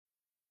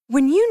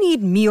When you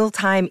need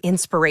mealtime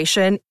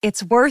inspiration,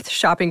 it's worth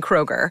shopping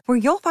Kroger, where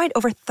you'll find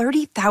over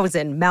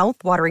 30,000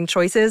 mouth-watering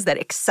choices that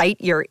excite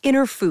your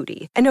inner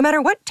foodie. And no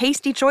matter what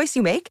tasty choice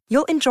you make,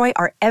 you'll enjoy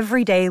our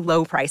everyday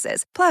low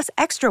prices, plus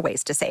extra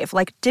ways to save,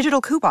 like digital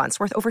coupons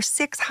worth over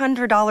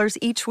 $600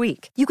 each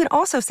week. You can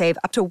also save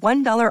up to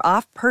 $1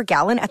 off per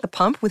gallon at the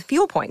pump with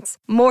fuel points.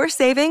 More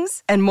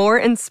savings and more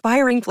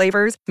inspiring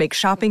flavors make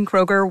shopping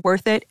Kroger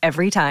worth it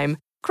every time.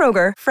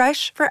 Kroger,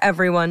 fresh for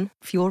everyone.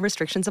 Fuel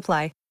restrictions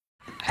apply.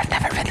 I've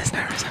never been this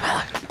nervous in my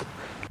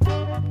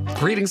life.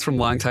 Greetings from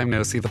Long Time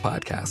No See, the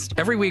podcast.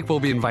 Every week,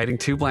 we'll be inviting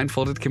two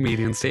blindfolded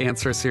comedians to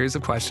answer a series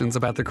of questions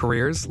about their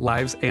careers,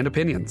 lives, and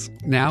opinions.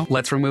 Now,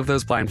 let's remove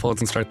those blindfolds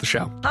and start the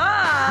show.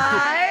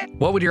 Hi!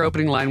 What would your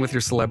opening line with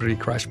your celebrity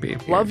crush be?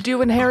 Loved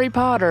you in Harry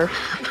Potter.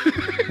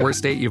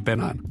 Worst date you've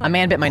been on? A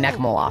man bit my neck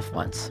mole off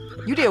once.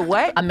 You did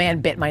what? A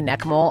man bit my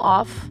neck mole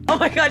off. Oh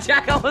my God,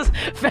 Jack almost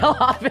fell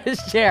off his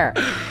chair.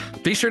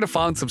 Be sure to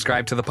follow and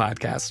subscribe to the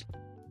podcast.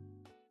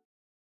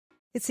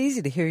 It's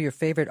easy to hear your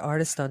favorite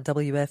artist on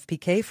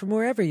WFPK from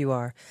wherever you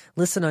are.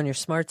 Listen on your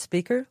smart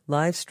speaker,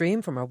 live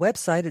stream from our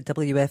website at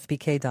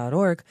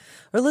WFPK.org,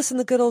 or listen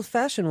the good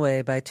old-fashioned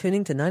way by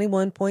tuning to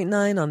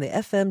 91.9 on the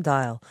FM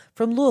dial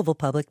from Louisville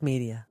Public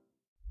Media.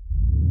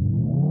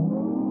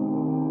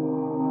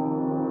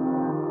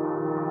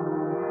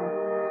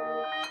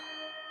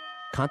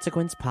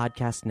 Consequence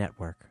Podcast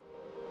Network.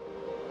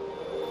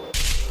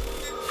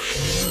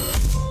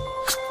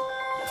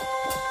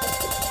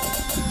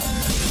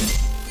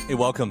 Hey,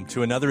 welcome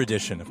to another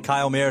edition of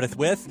Kyle Meredith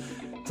With.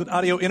 It's an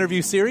audio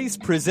interview series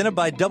presented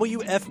by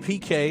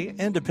WFPK,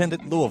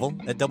 Independent Louisville,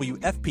 at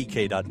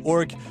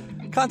WFPK.org.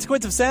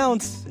 Consequence of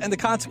Sound and the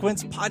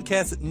Consequence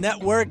Podcast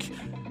Network.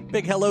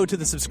 Big hello to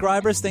the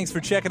subscribers. Thanks for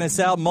checking us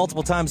out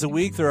multiple times a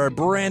week. There are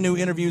brand new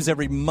interviews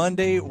every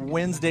Monday,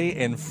 Wednesday,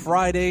 and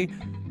Friday.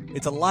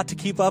 It's a lot to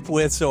keep up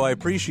with, so I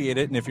appreciate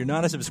it. And if you're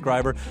not a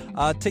subscriber,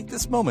 take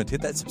this moment,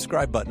 hit that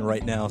subscribe button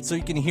right now so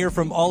you can hear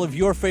from all of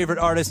your favorite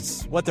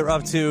artists, what they're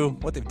up to,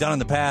 what they've done in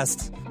the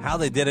past, how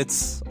they did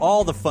it,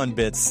 all the fun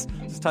bits.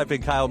 Just type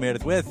in Kyle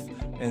Meredith With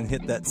and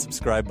hit that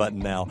subscribe button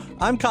now.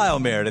 I'm Kyle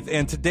Meredith,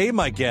 and today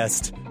my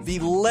guest, the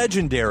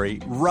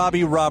legendary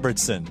Robbie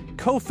Robertson,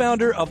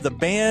 co-founder of the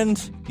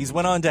band. He's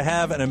went on to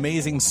have an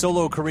amazing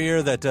solo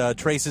career that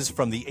traces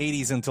from the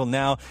 80s until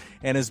now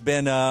and has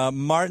been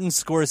Martin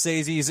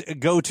Scorsese's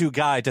go-to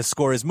guy to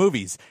score his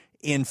movies.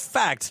 In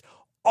fact,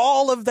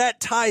 all of that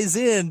ties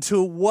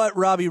into what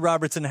Robbie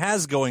Robertson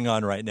has going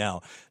on right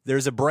now.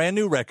 There's a brand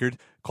new record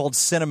called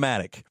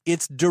Cinematic.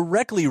 It's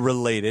directly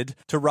related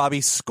to Robbie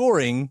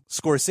scoring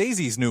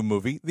Scorsese's new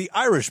movie, The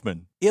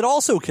Irishman. It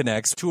also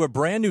connects to a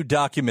brand new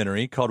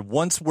documentary called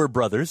Once We're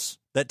Brothers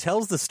that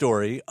tells the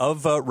story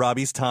of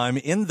Robbie's time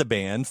in the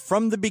band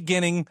from the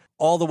beginning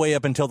all the way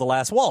up until the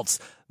last waltz.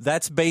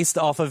 That's based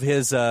off of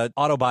his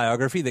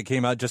autobiography that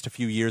came out just a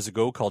few years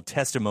ago called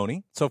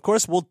Testimony. So, of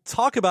course, we'll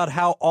talk about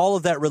how all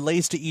of that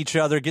relates to each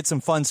other, get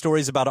some fun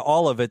stories about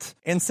all of it.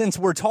 And since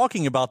we're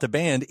talking about the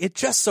band, it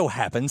just so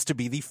happens to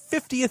be the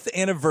 50th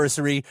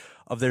anniversary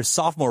of their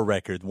sophomore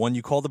record, one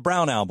you call the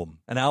Brown Album,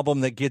 an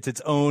album that gets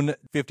its own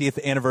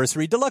 50th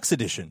anniversary deluxe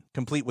edition,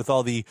 complete with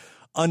all the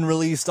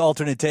unreleased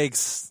alternate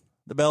takes,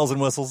 the bells and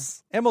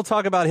whistles. And we'll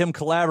talk about him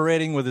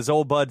collaborating with his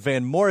old bud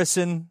Van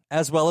Morrison,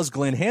 as well as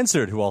Glenn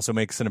Hansard, who also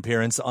makes an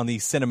appearance on the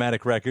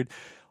Cinematic record.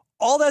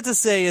 All that to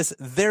say is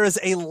there is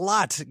a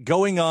lot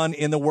going on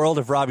in the world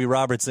of Robbie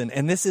Robertson,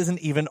 and this isn't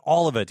even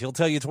all of it. He'll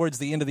tell you towards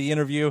the end of the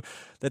interview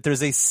that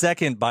there's a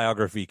second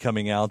biography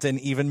coming out and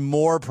even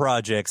more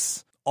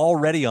projects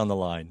already on the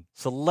line.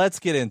 So let's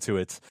get into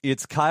it.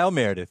 It's Kyle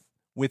Meredith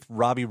with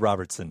Robbie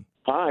Robertson.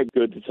 Hi,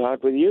 good to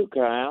talk with you,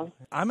 Kyle.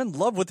 I'm in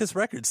love with this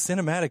record,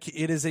 Cinematic.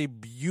 It is a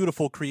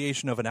beautiful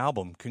creation of an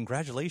album.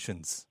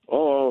 Congratulations.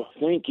 Oh,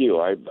 thank you.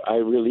 I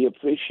really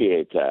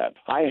appreciate that.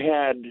 I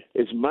had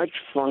as much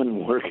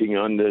fun working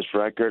on this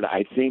record,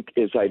 I think,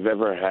 as I've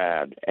ever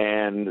had.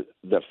 And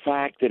the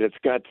fact that it's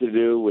got to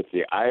do with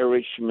the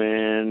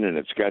Irishman and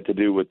it's got to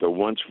do with the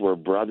Once We're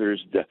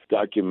Brothers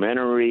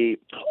documentary,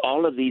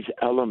 all of these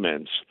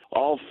elements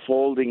all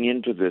folding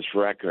into this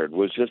record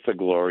was just a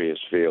glorious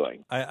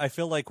feeling. I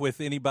feel like with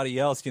anybody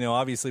else,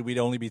 obviously we'd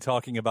only be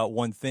talking about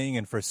one thing,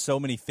 and for so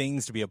many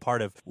things to be a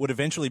part of what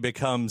eventually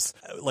becomes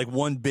like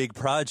one big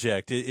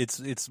project,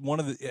 it's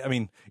one of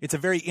the, it's a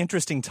very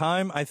interesting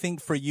time, I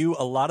think, for you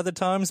a lot of the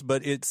times,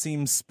 but it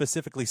seems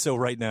specifically so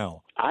right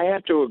now. I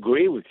have to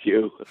agree with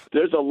you.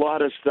 There's a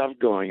lot of stuff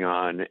going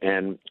on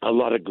and a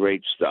lot of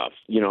great stuff,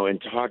 in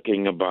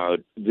talking about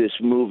this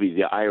movie,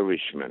 The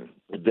Irishman,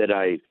 that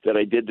I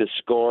did the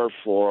score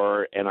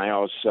for, and I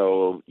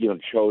also,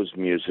 chose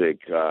music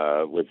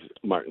with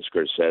Martin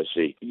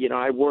Scorsese.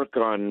 I work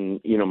on,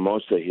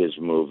 most of his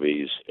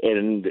movies,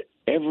 and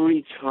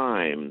every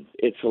time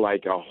it's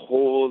like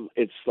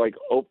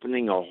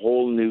opening a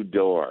whole new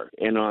door.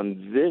 And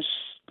on this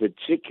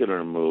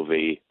particular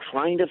movie,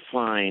 trying to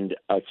find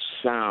a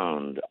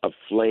sound, a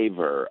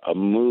flavor, a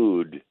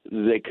mood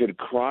that could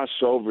cross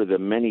over the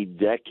many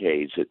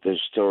decades that this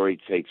story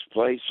takes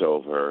place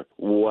over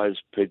was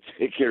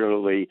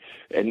particularly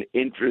an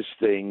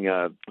interesting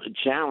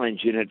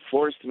challenge, and it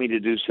forced me to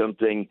do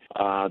something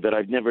that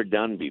I've never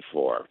done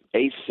before.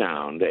 A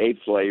sound, a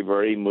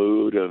flavor, a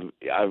mood,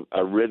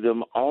 a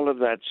rhythm, all of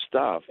that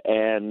stuff.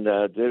 And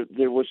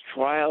there was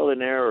trial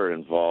and error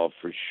involved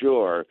for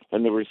sure.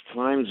 And there was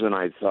times when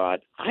I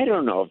thought, I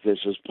don't know if this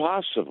is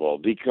possible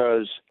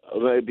because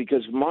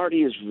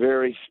Marty is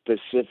very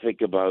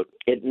specific about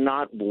it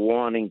not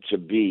wanting to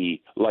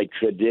be like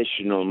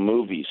traditional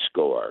movie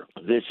score.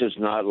 This is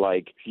not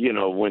like,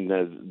 when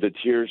the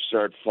tears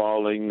start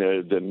falling,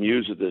 the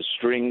music, the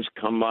strings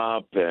come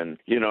up, and,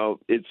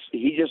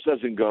 he just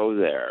doesn't go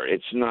there.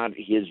 It's not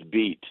his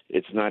beat.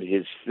 It's not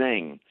his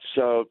thing.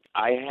 So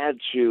I had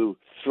to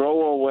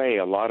throw away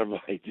a lot of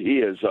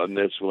ideas on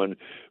this one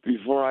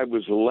before I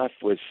was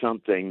left with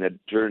something that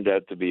turned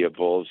out to be a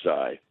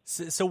bullseye.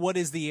 So what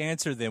is the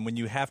answer then when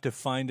you have to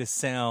find a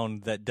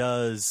sound that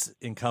does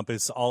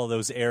encompass all of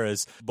those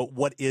eras, but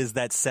what is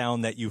that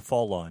sound that you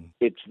fall on?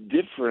 It's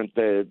different.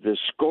 The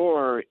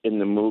score in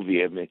the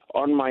movie,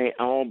 on my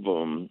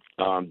album,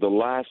 the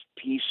last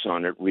piece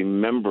on it,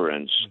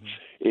 Remembrance,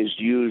 is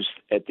used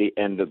at the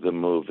end of the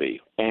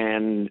movie.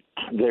 And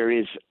there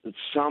is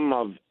some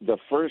of the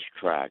first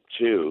track,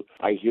 too,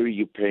 I Hear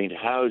You Paint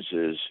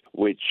Houses,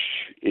 which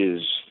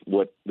is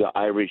what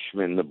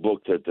the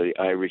book that The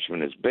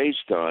Irishman is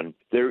based on.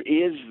 There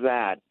is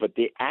that, but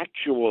the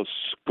actual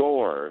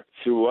score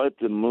throughout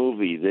the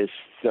movie, this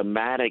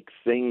thematic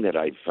thing that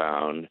I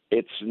found,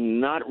 it's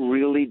not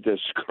really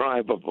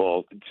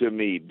describable to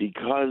me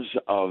because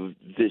of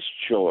this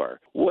chore.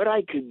 What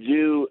I could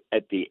do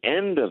at the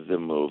end of the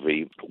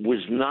movie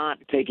was not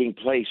taking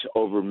place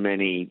over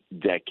many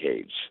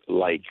decades,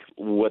 like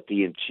what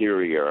the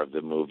interior of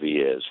the movie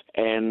is.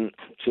 And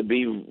to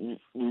be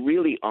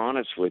really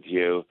honest with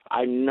you,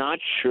 I'm not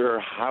sure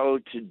how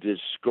to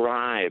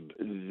describe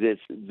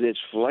this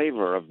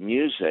flavor of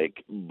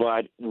music,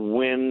 but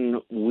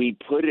when we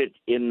put it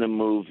in the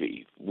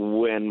movie,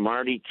 when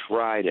Marty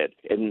tried it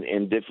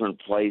in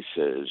different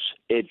places,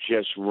 it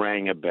just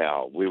rang a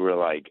bell. We were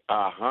like,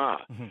 aha,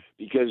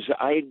 because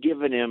I had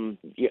given him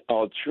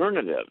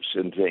alternatives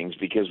and things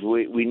because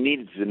we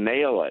needed to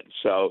nail it.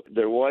 So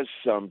there was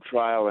some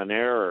trial and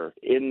error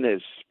in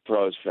this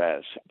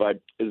process, but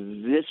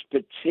this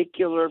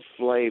particular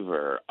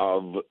flavor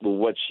of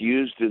what's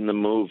used in the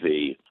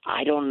movie,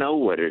 I don't know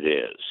what it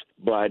is,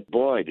 but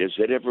boy, does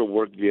it ever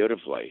work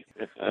beautifully.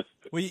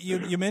 Well,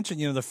 you mentioned,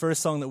 the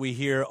first song that we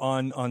hear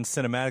on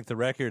Cinematic, the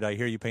record, I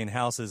Hear You Paint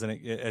Houses,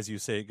 and as you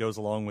say, it goes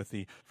along with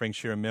the Frank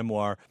Sheeran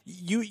memoir.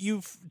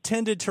 You've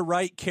tended to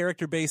write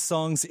character-based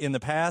songs in the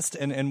past,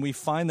 and we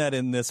find that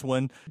in this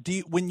one.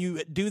 When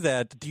you do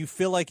that, do you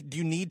feel like, do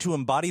you need to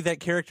embody that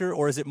character,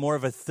 or is it more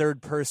of a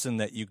third person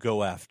that you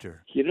go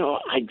after?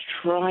 I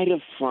try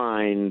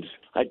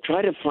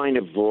to find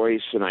a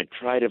voice, and I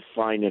try to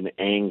find an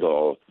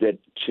angle that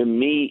to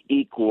me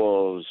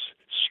equals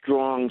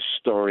strong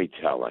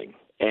storytelling.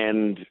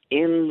 And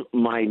in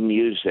my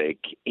music,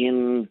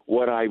 in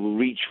what I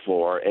reach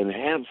for and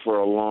have for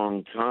a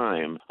long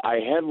time, I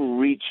have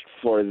reached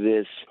for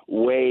this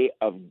way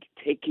of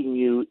taking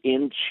you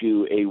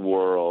into a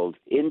world,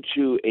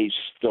 into a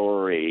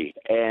story,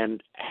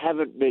 and have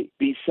it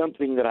be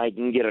something that I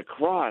can get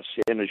across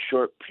in a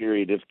short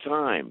period of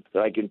time,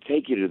 that I can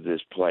take you to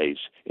this place.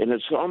 And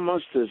it's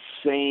almost the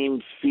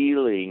same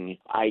feeling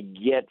I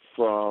get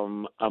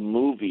from a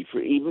movie,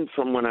 even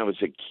from when I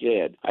was a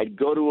kid. I'd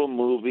go to a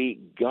movie,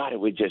 God, it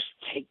would just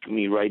take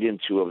me right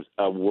into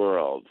a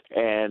world.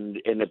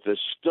 And if the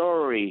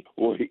story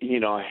were,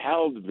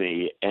 held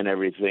me and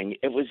everything,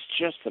 it was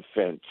just a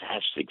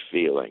fantastic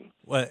feeling.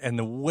 Well, and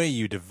the way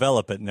you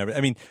develop it and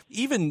everything.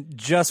 Even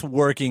just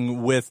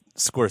working with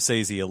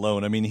Scorsese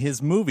alone,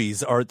 his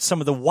movies are some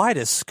of the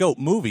widest scope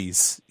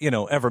movies,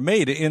 ever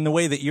made, in the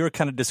way that you're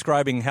kind of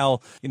describing how,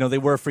 they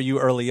were for you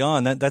early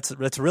on.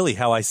 That's really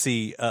how I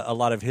see a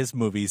lot of his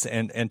movies,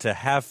 and to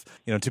have,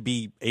 to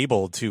be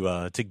able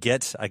to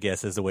get, I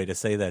guess is the way to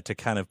say that, to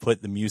kind of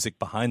put the music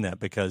behind that,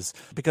 because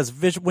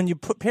when you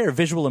pair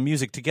visual and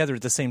music together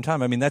at the same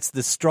time, that's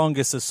the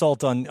strongest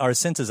assault on our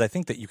senses, I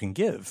think, that you can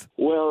give.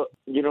 Well,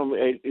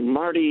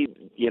 Marty,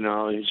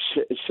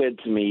 said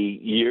to me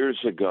years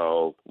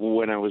ago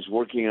when I was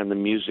working on the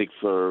music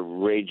for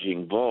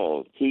Raging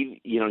Bull,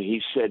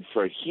 he said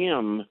for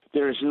him,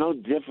 there's no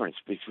difference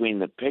between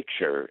the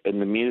picture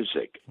and the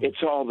music.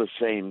 It's all the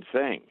same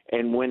thing.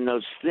 And when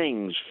those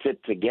things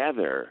fit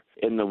together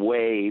in the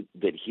way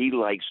that he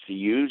likes to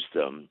use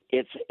them,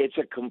 it's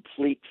a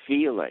complete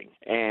feeling.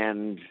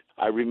 And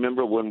I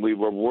remember when we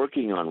were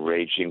working on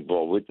Raging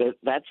Bull,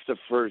 that's the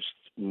first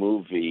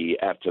movie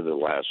after The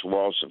Last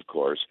Waltz, of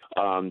course,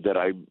 that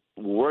I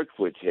worked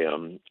with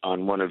him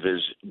on one of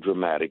his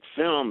dramatic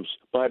films,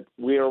 but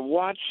we are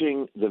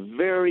watching the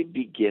very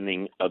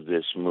beginning of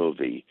this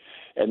movie,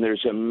 and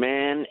there's a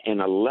man in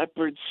a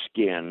leopard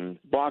skin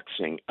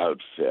boxing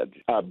outfit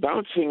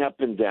bouncing up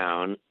and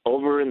down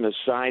over in the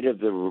side of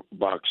the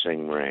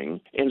boxing ring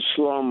in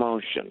slow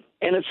motion.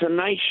 And it's a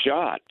nice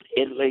shot.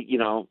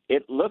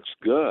 It looks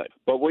good.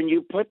 But when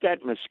you put that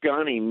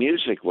Mosconi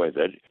music with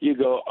it, you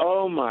go,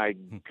 oh, my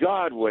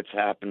God, what's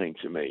happening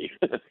to me?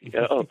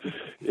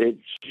 It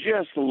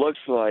just looks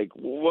like,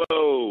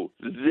 whoa,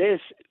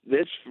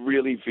 this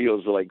really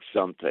feels like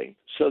something.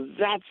 So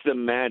that's the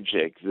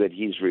magic that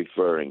he's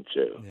referring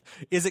to.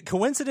 Is it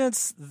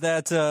coincidence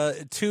that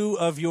two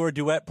of your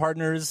duet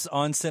partners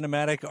on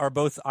Cinematic are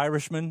both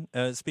Irishmen?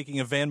 Speaking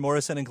of Van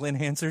Morrison and Glenn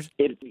Hansard?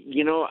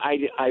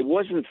 I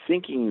wasn't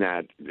thinking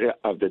that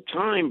of the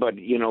time, but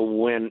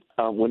when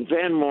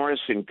Van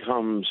Morrison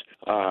comes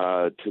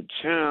to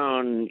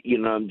town,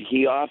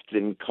 he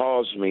often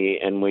calls me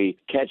and we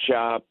catch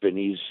up, and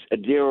he's a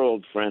dear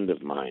old friend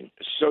of mine.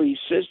 So he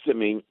says to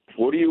me,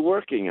 "What are you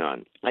working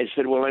on?" I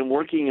said, "Well, I'm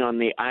working on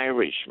The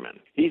Irishman."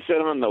 He said,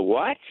 "On the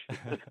what?"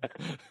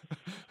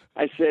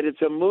 I said,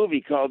 "It's a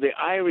movie called The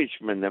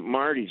Irishman that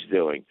Marty's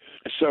doing."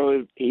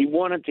 So he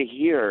wanted to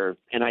hear,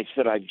 and I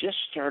said, "I've just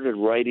started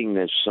writing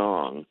this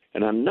song,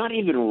 and I'm not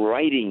even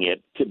writing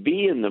it to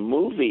be in the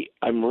movie.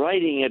 I'm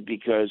writing it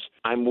because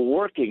I'm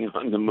working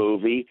on the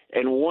movie."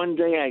 And one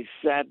day I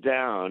sat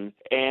down,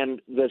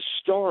 and the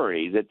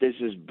story that this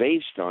is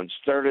based on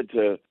started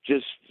to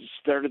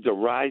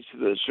rise to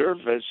the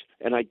surface,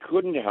 and I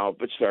couldn't help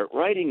but start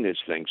writing this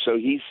thing. So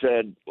he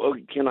said, "Well,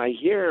 can I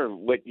hear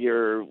what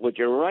you're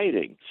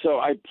writing?" So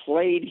I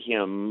played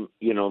him,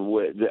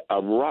 with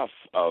a rough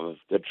of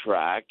the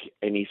track,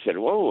 and he said,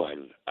 "Whoa,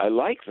 I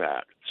like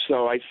that."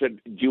 So I said,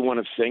 "Do you want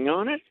to sing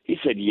on it?" He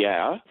said,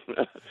 "Yeah."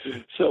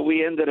 So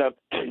we ended up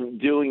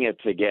doing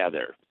it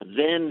together.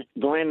 Then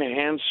Glenn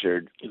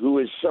Hansard, who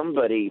is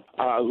somebody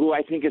who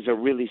I think is a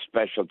really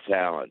special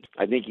talent.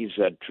 I think he's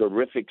a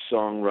terrific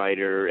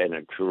songwriter and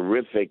a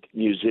terrific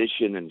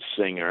musician and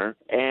singer.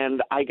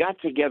 And I got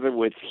together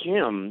with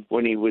him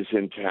when he was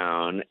in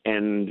town,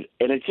 and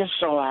it just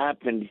so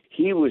happened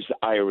he was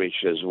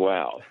Irish as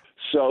well.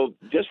 So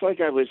just like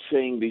I was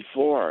saying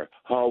before,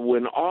 how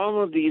when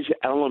all of these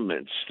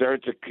elements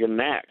start to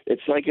connect,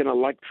 it's like an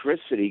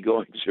electricity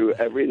going through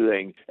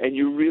everything, and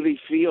you really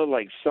feel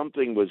like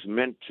something was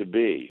meant to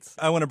be.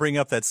 I want to bring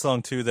up that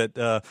song, too,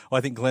 that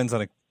I think Glenn's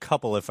on a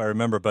couple, if I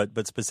remember,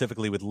 but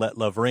specifically with Let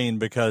Love Rain,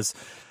 because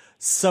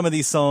some of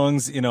these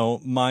songs,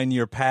 Mine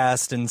Your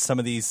Past, and some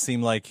of these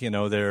seem like,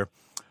 they're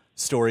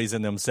stories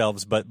in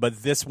themselves, but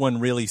this one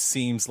really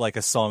seems like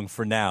a song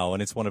for now,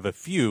 and it's one of a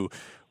few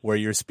where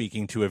you're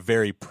speaking to a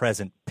very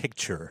present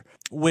picture,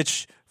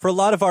 which for a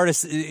lot of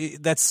artists,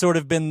 that's sort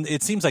of been,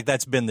 it seems like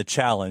that's been the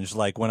challenge.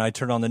 Like when I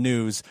turn on the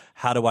news,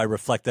 how do I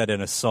reflect that in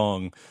a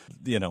song,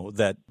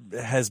 that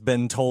has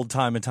been told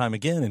time and time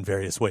again in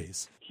various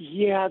ways?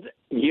 Yeah,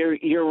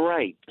 you're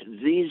right.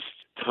 These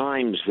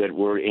times that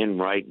we're in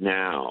right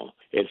now,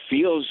 it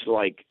feels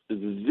like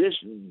this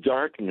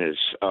darkness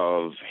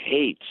of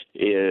hate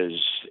is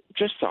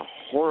just a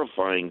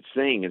horrifying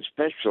thing,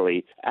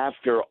 especially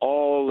after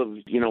all of,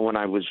 when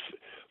I was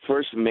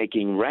first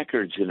making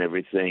records and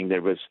everything,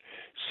 there was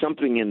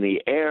something in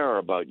the air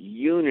about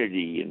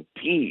unity and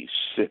peace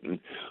and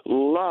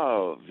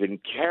love and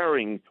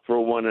caring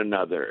for one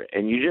another.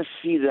 And you just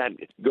see that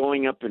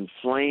going up in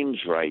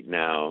flames right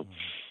now.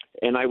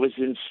 And I was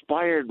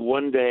inspired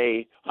one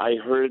day. I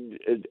heard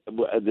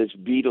this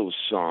Beatles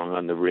song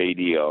on the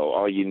radio,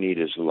 All You Need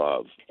Is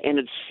Love. And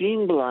it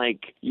seemed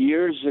like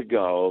years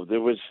ago there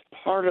was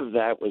part of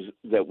that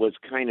was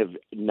kind of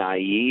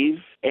naive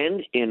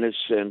and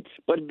innocent,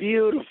 but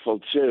beautiful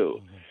too.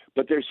 Mm-hmm.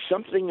 But there's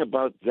something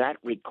about that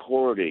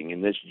recording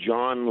and this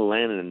John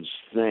Lennon's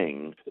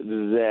thing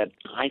that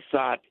I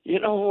thought, you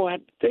know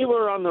what? They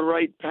were on the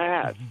right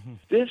path.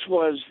 This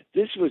was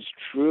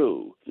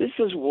true. This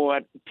is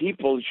what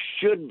people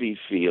should be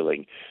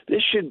feeling.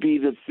 This should be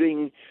the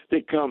thing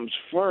that comes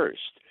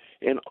first.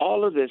 And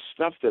all of this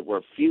stuff that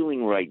we're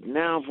feeling right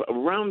now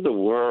around the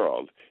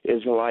world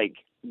is like,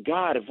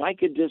 God, if I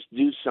could just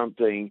do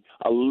something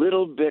a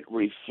little bit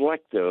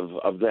reflective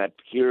of that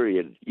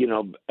period,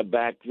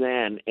 back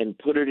then and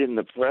put it in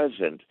the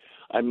present,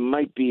 I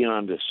might be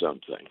onto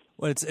something.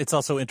 Well, it's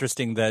also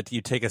interesting that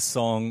you take a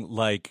song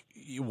like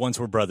Once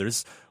We're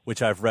Brothers,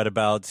 which I've read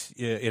about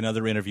in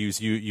other interviews,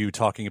 you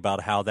talking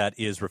about how that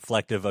is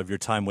reflective of your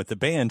time with the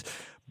band.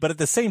 But at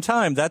the same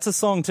time, that's a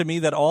song to me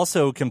that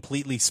also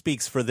completely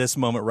speaks for this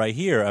moment right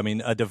here. I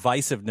mean, a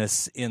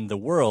divisiveness in the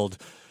world,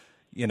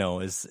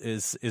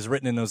 is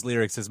written in those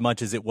lyrics as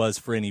much as it was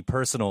for any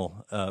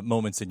personal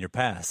moments in your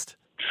past.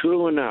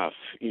 True enough.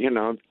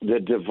 The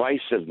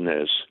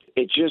divisiveness,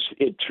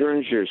 it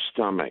turns your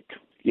stomach.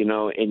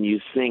 and you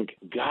think,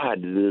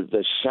 God,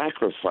 the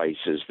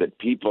sacrifices that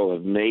people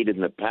have made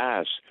in the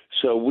past,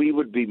 so we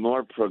would be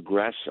more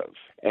progressive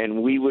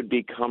and we would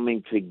be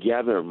coming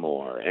together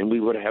more and we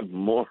would have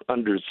more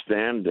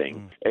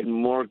understanding and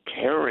more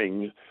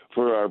caring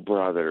for our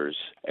brothers,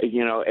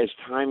 as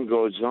time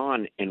goes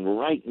on. And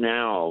right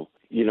now,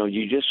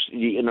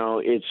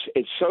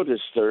 it's so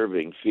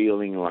disturbing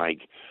feeling like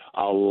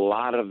a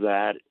lot of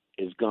that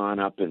has gone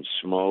up in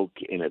smoke,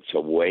 and it's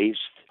a waste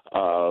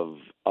of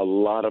a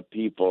lot of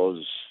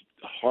people's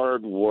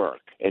hard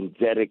work and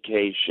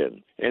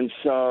dedication. And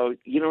so,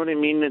 you know what I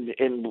mean?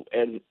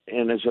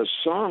 And as a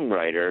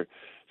songwriter,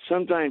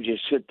 sometimes you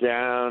sit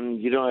down,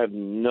 you don't have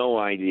no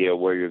idea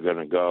where you're going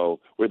to go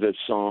with a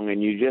song,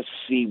 and you just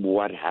see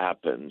what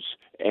happens.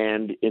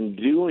 And in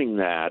doing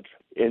that,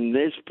 in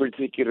this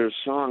particular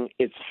song,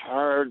 it's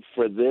hard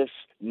for this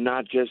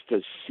not just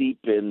to seep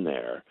in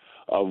there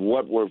of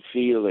what we're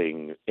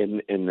feeling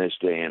in this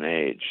day and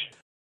age.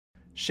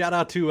 Shout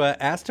out to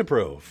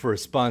Astapro for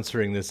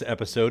sponsoring this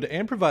episode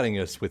and providing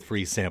us with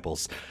free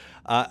samples.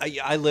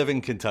 I live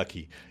in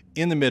Kentucky,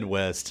 in the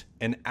Midwest,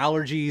 and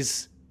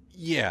allergies,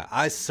 yeah,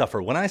 I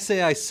suffer. When I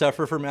say I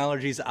suffer from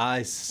allergies,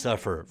 I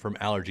suffer from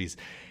allergies.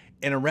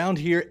 And around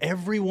here,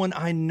 everyone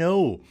I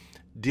know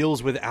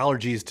deals with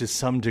allergies to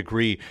some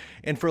degree.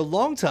 And for a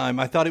long time,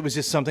 I thought it was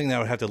just something that I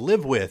would have to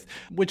live with,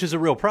 which is a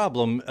real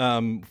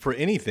problem for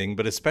anything,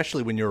 but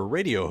especially when you're a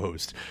radio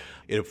host.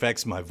 It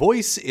affects my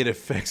voice, it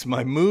affects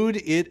my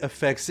mood, it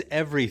affects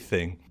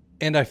everything.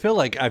 And I feel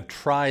like I've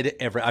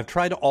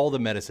tried all the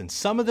medicines.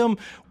 Some of them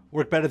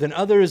work better than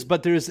others,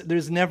 but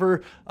there's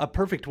never a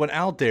perfect one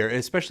out there,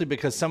 especially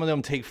because some of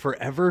them take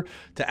forever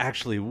to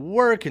actually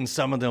work and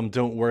some of them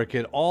don't work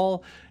at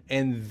all.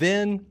 And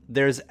then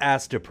there's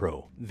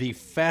Astapro, the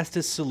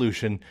fastest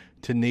solution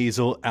to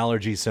nasal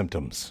allergy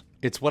symptoms.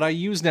 It's what I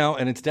use now,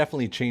 and it's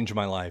definitely changed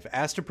my life.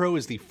 Astapro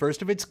is the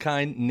first of its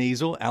kind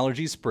nasal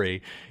allergy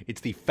spray.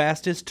 It's the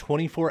fastest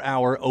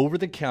 24-hour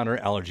over-the-counter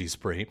allergy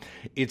spray.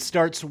 It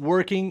starts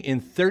working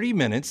in 30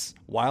 minutes,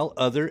 while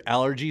other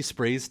allergy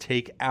sprays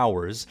take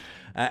hours.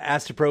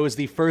 Astapro is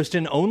the first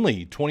and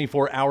only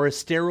 24-hour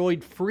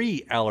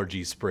steroid-free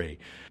allergy spray.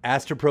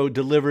 Astapro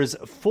delivers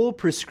full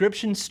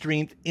prescription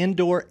strength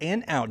indoor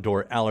and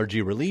outdoor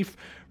allergy relief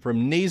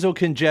from nasal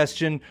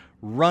congestion,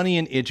 runny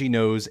and itchy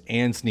nose,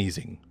 and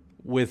sneezing.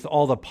 With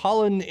all the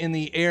pollen in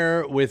the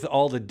air, with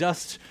all the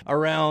dust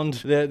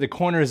around the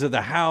corners of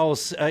the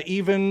house,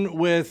 even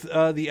with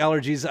the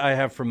allergies I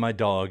have from my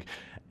dog,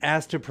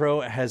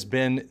 Astapro has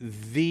been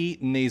the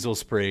nasal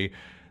spray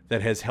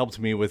that has helped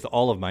me with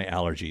all of my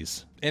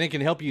allergies. And it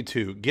can help you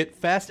too. Get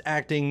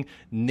fast-acting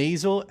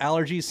nasal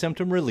allergy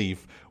symptom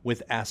relief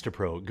with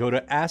Astapro. Go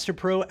to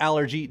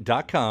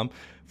astaproallergy.com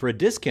for a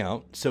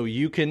discount so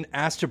you can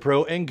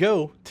Astapro and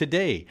go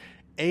today.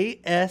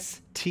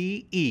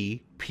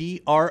 ASTEPRO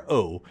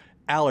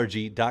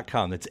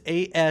allergy.com. That's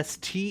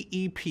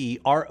ASTEPRO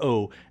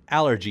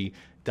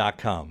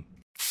allergy.com.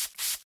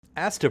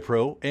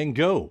 Astapro and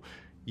go.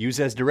 Use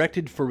as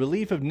directed for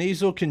relief of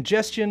nasal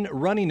congestion,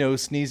 runny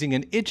nose, sneezing,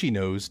 and itchy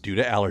nose due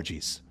to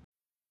allergies.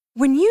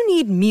 When you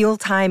need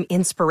mealtime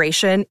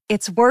inspiration,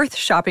 it's worth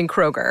shopping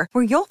Kroger,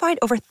 where you'll find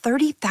over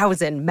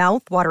 30,000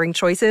 mouth-watering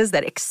choices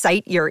that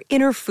excite your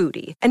inner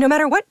foodie. And no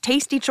matter what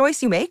tasty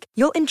choice you make,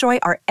 you'll enjoy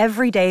our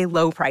everyday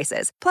low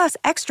prices, plus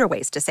extra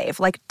ways to save,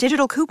 like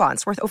digital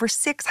coupons worth over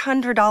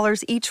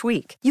 $600 each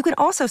week. You can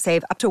also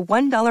save up to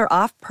 $1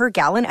 off per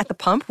gallon at the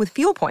pump with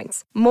fuel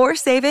points. More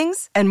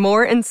savings and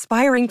more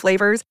inspiring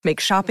flavors make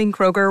shopping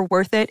Kroger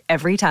worth it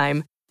every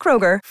time.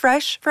 Kroger,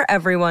 fresh for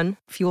everyone.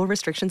 Fuel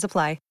restrictions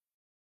apply.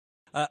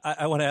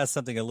 I want to ask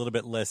something a little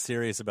bit less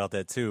serious about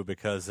that, too,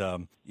 because,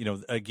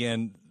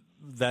 again,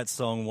 that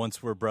song,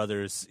 Once We're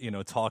Brothers,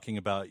 talking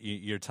about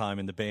your time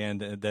in the band,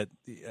 that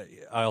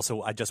I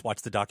just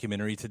watched the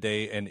documentary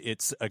today, and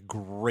it's a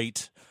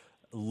great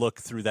look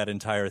through that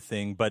entire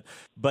thing. But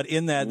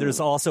in that, there's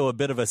also a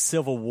bit of a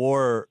Civil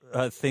War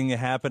thing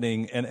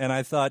happening. And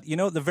I thought,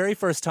 the very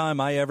first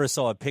time I ever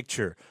saw a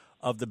picture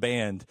of the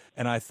band,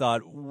 and I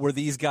thought, were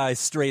these guys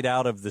straight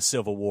out of the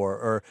Civil War,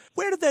 or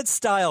where did that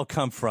style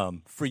come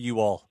from for you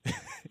all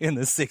in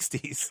the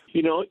 60s?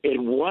 It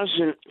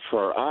wasn't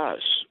for us.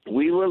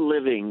 We were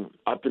living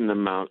up in the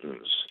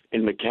mountains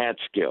in the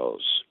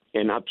Catskills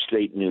in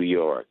upstate New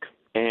York,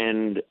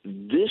 and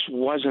this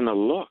wasn't a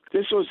look.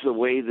 This was the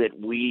way that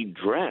we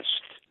dressed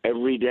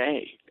every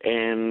day.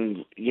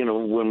 And,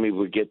 when we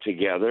would get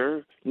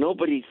together,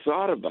 nobody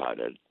thought about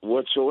it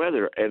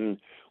whatsoever. And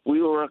we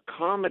were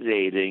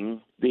accommodating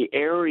the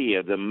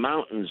area, the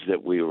mountains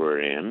that we were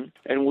in,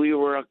 and we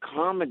were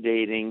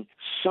accommodating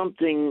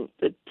something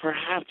that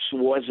perhaps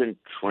wasn't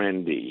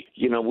trendy.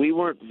 We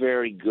weren't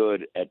very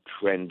good at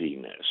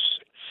trendiness.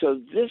 So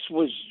this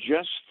was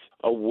just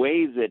a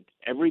way that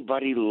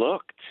everybody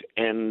looked.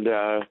 And,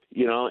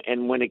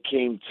 and when it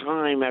came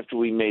time after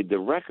we made the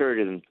record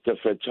and the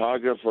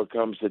photographer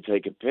comes to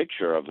take a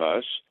picture of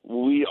us,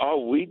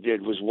 all we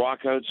did was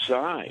walk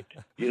outside.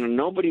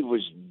 Nobody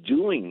was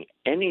doing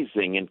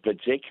anything in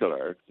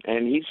particular.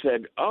 And he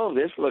said, "Oh,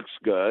 this looks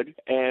good."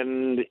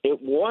 And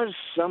it was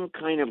some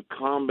kind of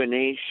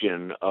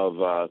combination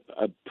of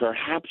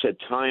perhaps a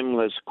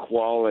timeless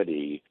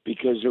quality,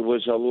 because there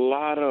was a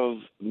lot of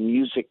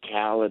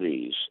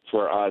musicalities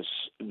for us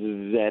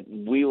that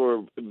we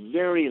were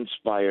very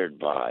inspired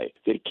by,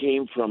 that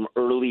came from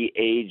early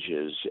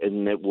ages,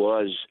 and that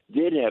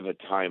did have a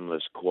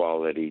timeless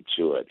quality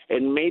to it,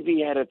 and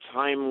maybe had a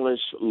timeless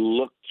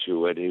look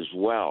to it as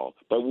well.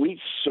 But we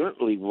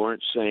certainly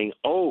weren't saying,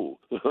 "Oh,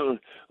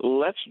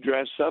 let's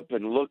dress up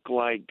and look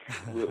like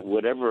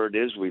whatever it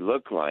is we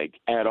look like,"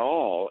 at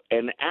all.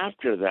 And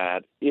after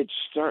that,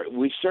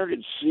 we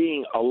started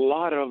seeing a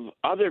lot of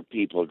other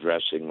people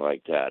dressing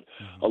like that,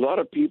 a lot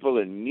of people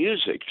in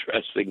music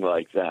dressing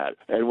like that,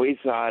 and we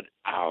thought,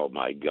 "Oh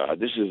my God,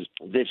 this is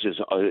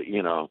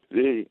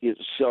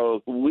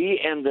So we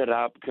ended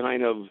up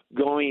kind of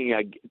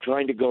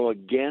trying to go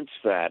against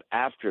that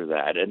after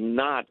that and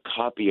not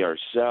copy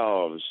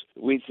ourselves.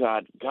 We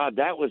thought, God,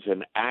 that was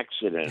an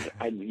accident.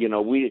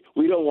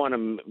 We don't want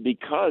to,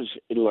 because,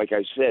 like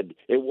I said,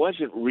 it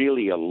wasn't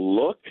really a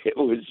look. It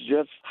was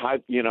just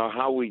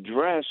how we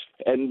dressed,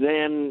 and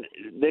then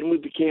we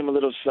became a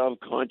little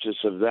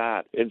self-conscious of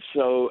that. And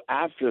so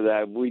after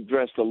that, we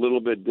dressed a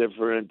little bit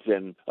different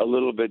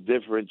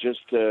just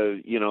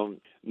to,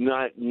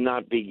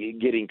 not be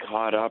getting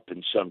caught up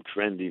in some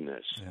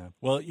trendiness. Yeah.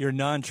 Well, your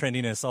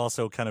non-trendiness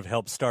also kind of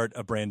helped start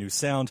a brand new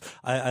sound.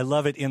 I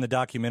love it in the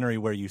documentary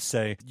where you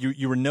say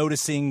you were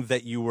noticing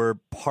that you were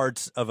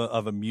part of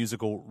a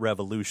musical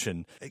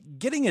revolution.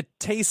 Getting a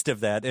taste of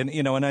that,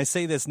 and I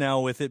say this now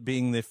with it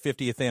being the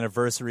 50th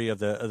anniversary of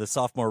the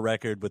sophomore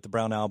record with the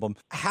Brown album.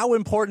 How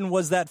important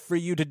was that for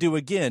you to do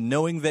again,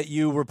 knowing that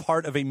you were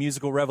part of a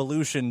musical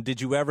revolution? Did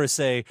you ever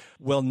say,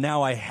 well,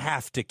 now I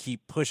have to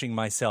keep pushing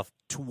myself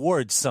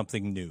towards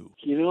something new?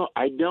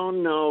 I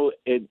don't know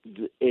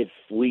if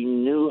we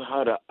knew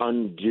how to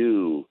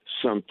undo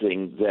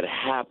something that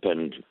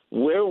happened.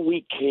 Where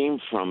we came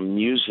from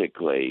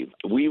musically,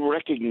 we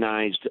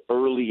recognized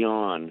early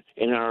on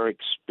in our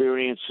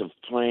experience of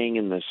playing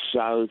in the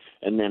South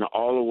and then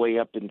all the way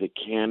up into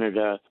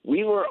Canada,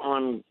 we were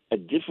on a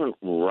different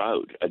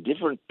route, a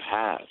different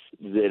path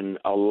than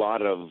a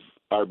lot of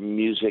our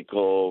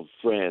musical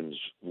friends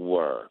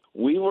were.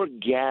 We were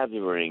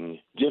gathering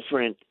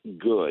different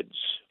goods,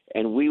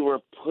 and we were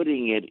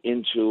putting it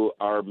into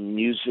our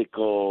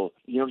musical,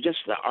 just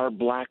our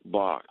black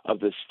box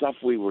of the stuff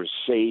we were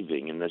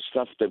saving and the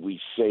stuff that we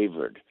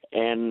savored.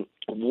 And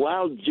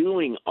while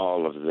doing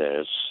all of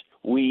this,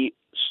 we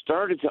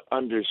started to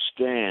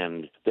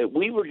understand that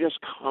we were just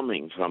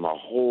coming from a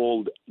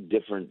whole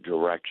different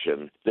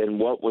direction than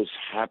what was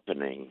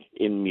happening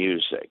in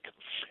music.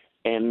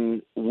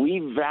 And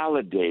we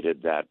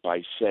validated that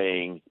by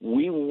saying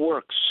we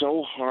work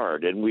so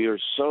hard and we are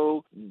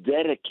so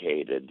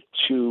dedicated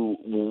to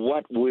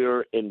what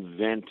we're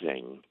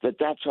inventing that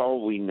that's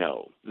all we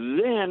know.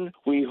 Then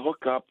we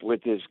hook up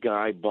with this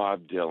guy,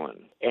 Bob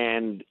Dylan,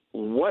 and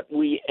what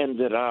we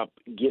ended up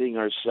getting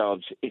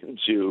ourselves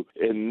into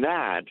in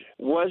that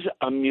was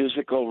a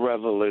musical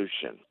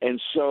revolution.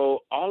 And so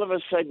all of a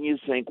sudden you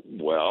think,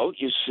 well,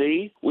 you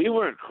see, we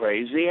weren't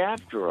crazy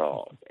after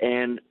all.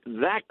 And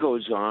that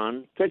goes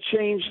on to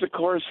change the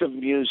course of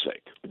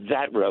music,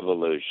 that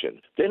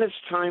revolution. Then it's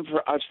time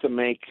for us to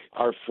make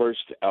our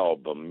first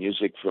album,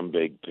 Music from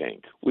Big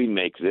Pink. We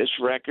make this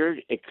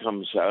record, it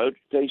comes out,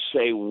 they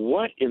say,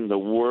 what in the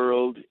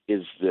world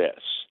is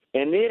this?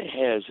 And it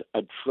has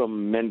a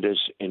tremendous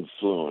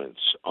influence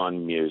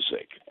on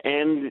music,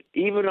 and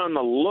even on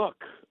the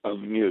look of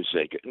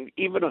music, and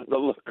even on the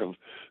look of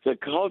the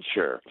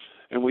culture.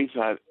 And we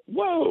thought,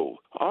 whoa,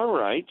 all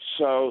right,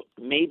 so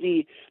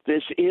maybe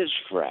this is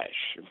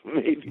fresh.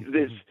 Maybe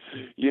this,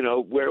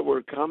 where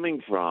we're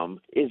coming from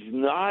is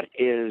not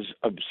as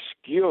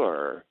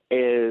obscure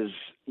as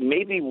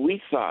maybe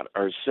we thought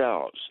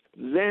ourselves.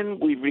 Then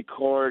we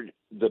record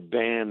the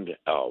band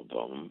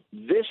album.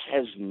 This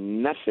has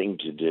nothing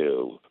to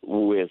do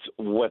with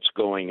what's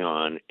going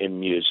on in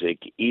music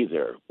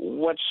either,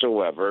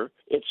 whatsoever.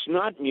 It's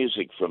not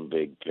music from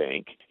Big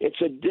Pink.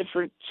 It's a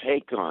different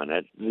take on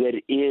it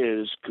that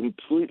is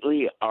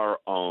completely our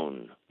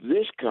own.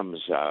 This comes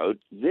out,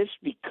 this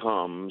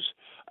becomes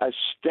a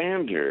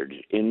standard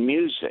in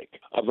music,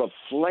 of a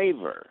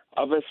flavor,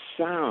 of a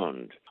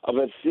sound, of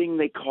a thing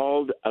they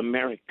called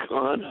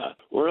Americana.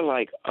 We're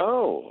like,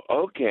 oh,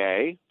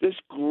 okay, this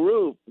group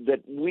group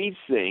that we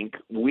think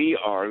we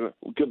are,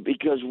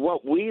 because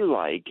what we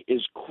like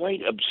is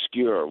quite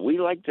obscure. We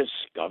like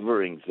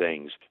discovering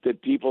things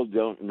that people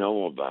don't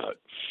know about.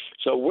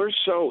 So we're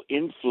so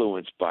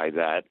influenced by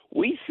that,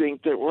 we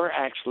think that we're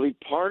actually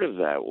part of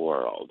that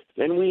world.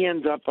 Then we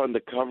end up on the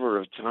cover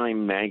of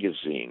Time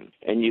magazine,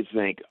 and you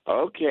think,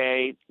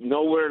 okay,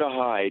 nowhere to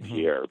hide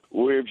here.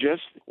 We're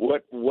just,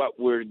 what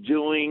we're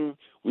doing,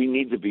 we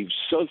need to be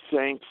so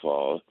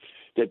thankful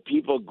that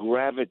people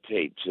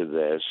gravitate to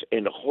this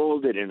and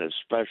hold it in a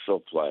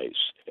special place.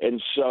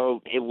 And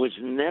so it was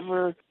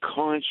never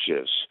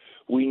conscious.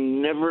 We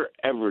never,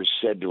 ever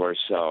said to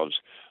ourselves,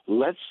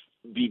 let's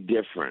be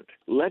different.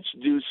 Let's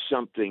do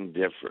something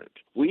different.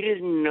 We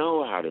didn't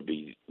know how to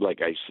be, like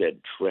I said,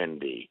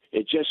 trendy.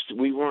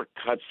 We weren't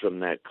cut from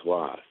that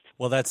cloth.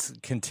 Well, that's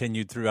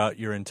continued throughout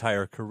your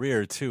entire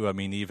career, too. I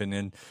mean,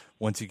 even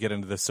once you get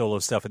into the solo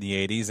stuff in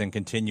the 80s and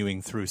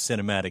continuing through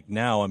cinematic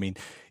now, I mean,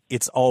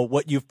 it's all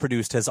what you've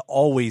produced has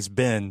always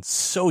been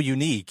so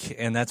unique,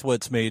 and that's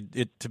what's made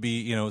it to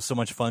be, so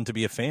much fun to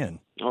be a fan.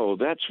 Oh,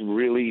 that's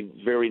really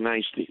very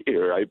nice to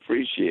hear. I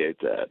appreciate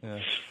that. Yeah.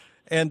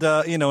 And,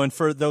 and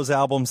for those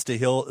albums to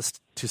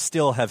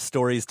still have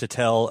stories to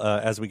tell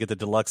as we get the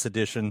deluxe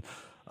edition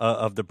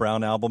of the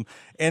Brown album.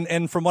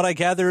 And from what I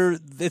gather,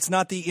 it's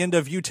not the end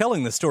of you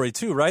telling the story,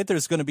 too, right?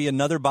 There's going to be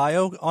another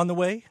bio on the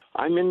way?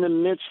 I'm in the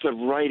midst of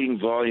writing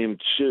Volume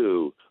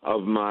 2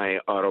 of my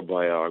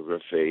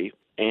autobiography.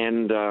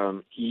 And,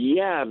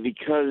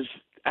 because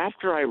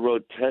after I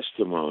wrote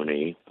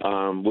Testimony,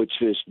 which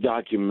this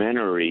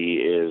documentary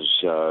is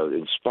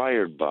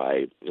inspired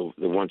by, the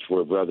Once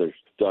Were Brothers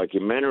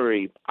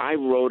documentary, I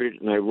wrote it,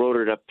 and I wrote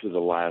it up to the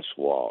last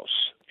waltz.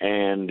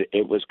 And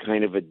it was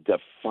kind of a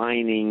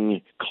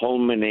defining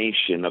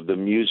culmination of the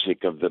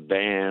music of the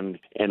band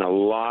and a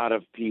lot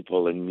of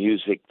people in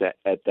music that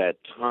at that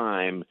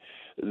time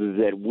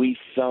that we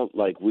felt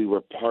like we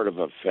were part of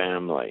a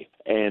family.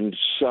 And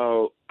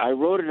so I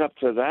wrote it up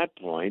to that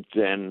point.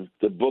 Then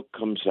the book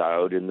comes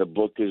out, and the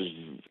book is,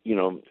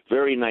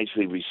 very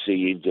nicely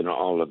received and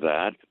all of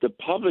that. The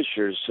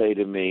publishers say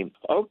to me,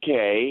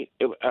 okay,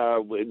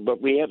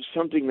 but we have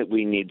something that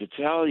we need to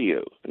tell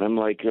you. And I'm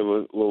like,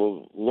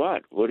 well,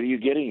 what? What are you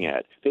getting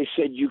at? They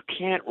said, you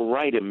can't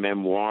write a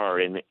memoir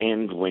and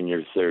end when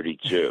you're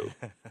 32.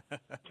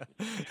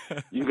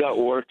 You got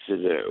work to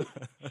do.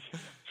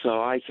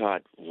 So I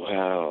thought,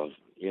 well,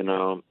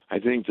 I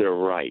think they're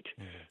right.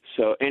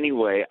 So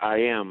anyway,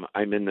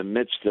 I'm in the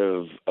midst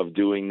of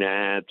doing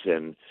that,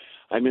 and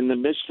I'm in the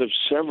midst of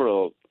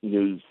several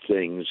new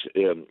things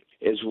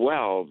as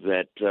well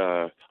that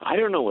I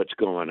don't know what's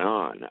going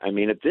on. I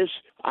mean,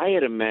 I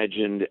had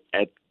imagined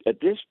at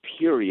this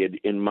period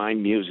in my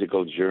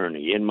musical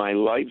journey, in my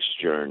life's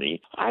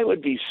journey, I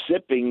would be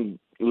sipping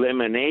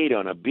lemonade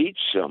on a beach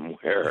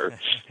somewhere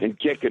and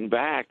kicking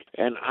back,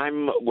 and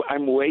I'm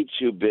way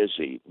too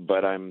busy,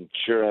 but I'm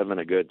sure having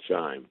a good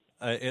time.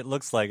 It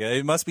looks like it.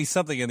 It must be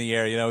something in the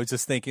air. I was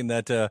just thinking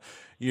that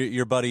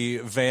your buddy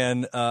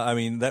Van,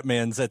 that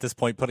man's at this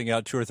point putting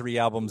out 2 or 3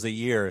 albums a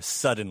year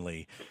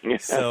suddenly.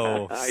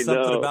 So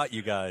something about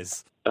you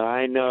guys.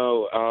 I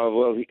know.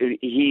 Well,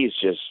 he's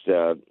just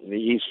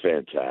he's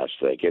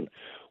fantastic, and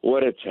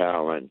what a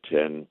talent,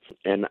 and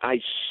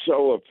I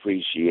so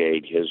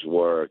appreciate his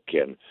work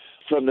and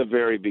from the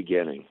very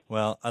beginning.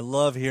 Well, I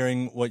love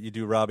hearing what you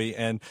do, Robbie,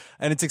 and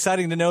it's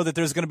exciting to know that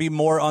there's going to be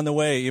more on the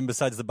way, even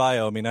besides the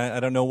bio. I mean, I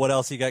don't know what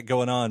else you got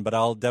going on, but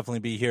I'll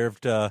definitely be here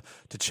to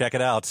check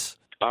it out.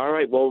 All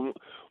right, well,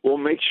 we'll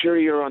make sure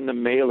you're on the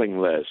mailing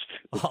list.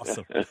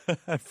 Awesome. I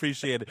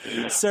appreciate it.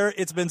 Sir,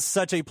 it's been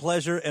such a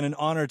pleasure and an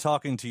honor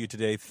talking to you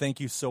today. Thank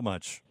you so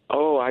much.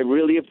 Oh, I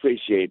really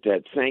appreciate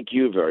that. Thank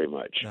you very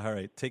much. All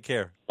right, take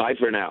care. Bye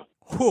for now.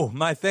 Whew,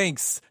 my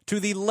thanks to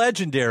the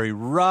legendary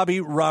Robbie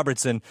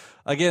Robertson.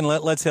 Again,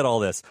 let's hit all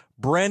this.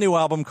 Brand new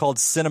album called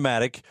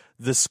Cinematic,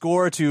 the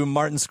score to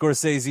Martin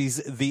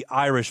Scorsese's The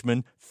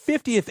Irishman,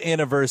 50th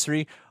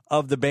anniversary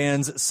of the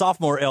band's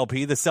sophomore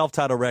LP, the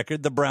self-titled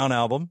record, the Brown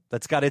album,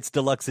 that's got its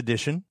deluxe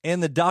edition,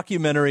 and the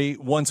documentary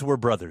Once Were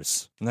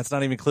Brothers. And that's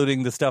not even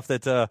including the stuff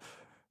that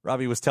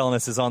Robbie was telling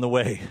us is on the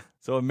way.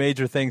 So a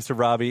major thanks to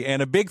Robbie,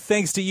 and a big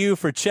thanks to you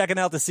for checking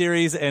out the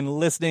series and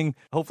listening.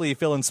 Hopefully you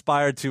feel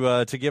inspired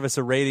to give us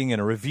a rating and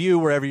a review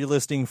wherever you're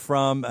listening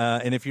from.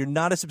 And if you're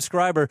not a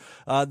subscriber,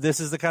 this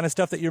is the kind of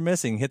stuff that you're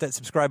missing. Hit that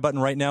subscribe button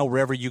right now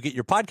wherever you get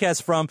your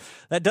podcasts from.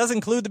 That does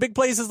include the big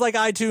places like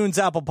iTunes,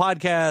 Apple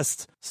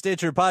Podcasts,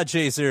 Stitcher,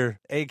 Podchaser,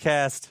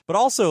 Acast, but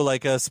also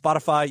like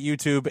Spotify,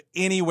 YouTube,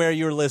 anywhere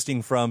you're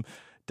listening from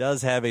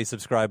does have a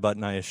subscribe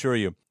button, I assure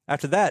you.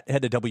 After that,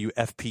 head to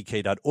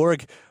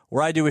WFPK.org,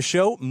 where I do a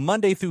show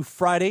Monday through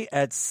Friday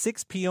at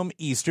 6 p.m.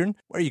 Eastern,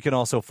 where you can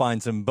also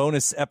find some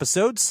bonus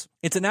episodes.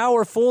 It's an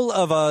hour full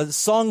of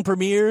song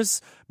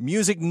premieres,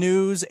 music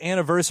news,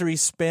 anniversary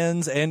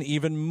spins, and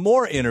even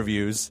more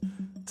interviews.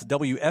 It's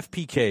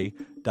WFPK.org.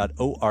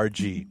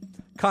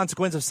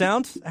 Consequence of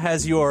Sound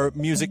has your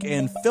music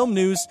and film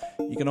news.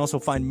 You can also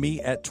find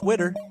me at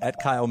Twitter at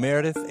Kyle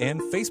Meredith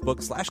and Facebook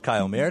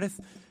 /Kyle Meredith.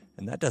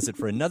 And that does it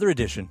for another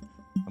edition.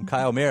 I'm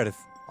Kyle Meredith.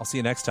 I'll see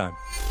you next time.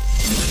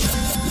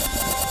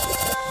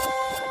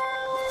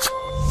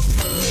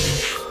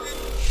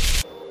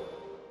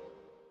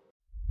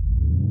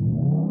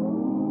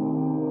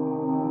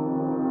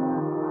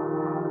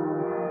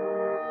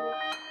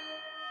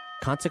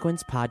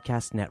 Consequence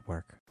Podcast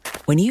Network.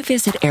 When you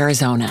visit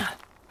Arizona,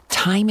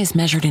 time is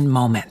measured in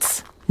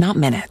moments, not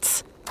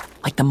minutes.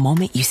 Like the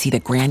moment you see the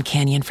Grand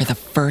Canyon for the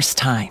first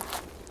time.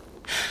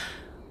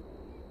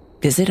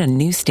 Visit a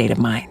new state of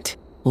mind.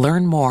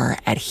 Learn more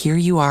at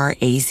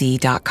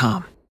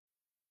hereyouareaz.com.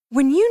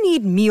 When you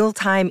need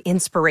mealtime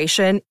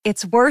inspiration,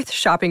 it's worth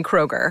shopping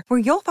Kroger, where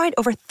you'll find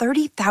over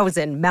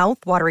 30,000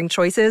 mouth-watering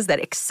choices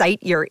that excite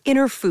your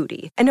inner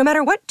foodie. And no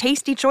matter what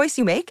tasty choice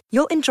you make,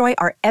 you'll enjoy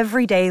our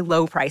everyday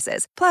low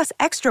prices, plus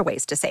extra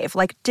ways to save,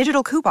 like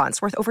digital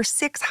coupons worth over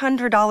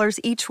 $600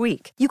 each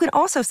week. You can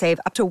also save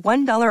up to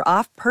 $1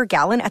 off per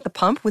gallon at the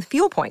pump with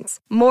fuel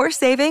points. More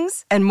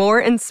savings and more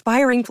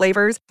inspiring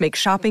flavors make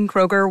shopping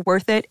Kroger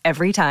worth it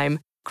every time.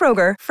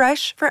 Kroger,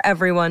 fresh for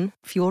everyone.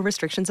 Fuel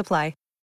restrictions apply.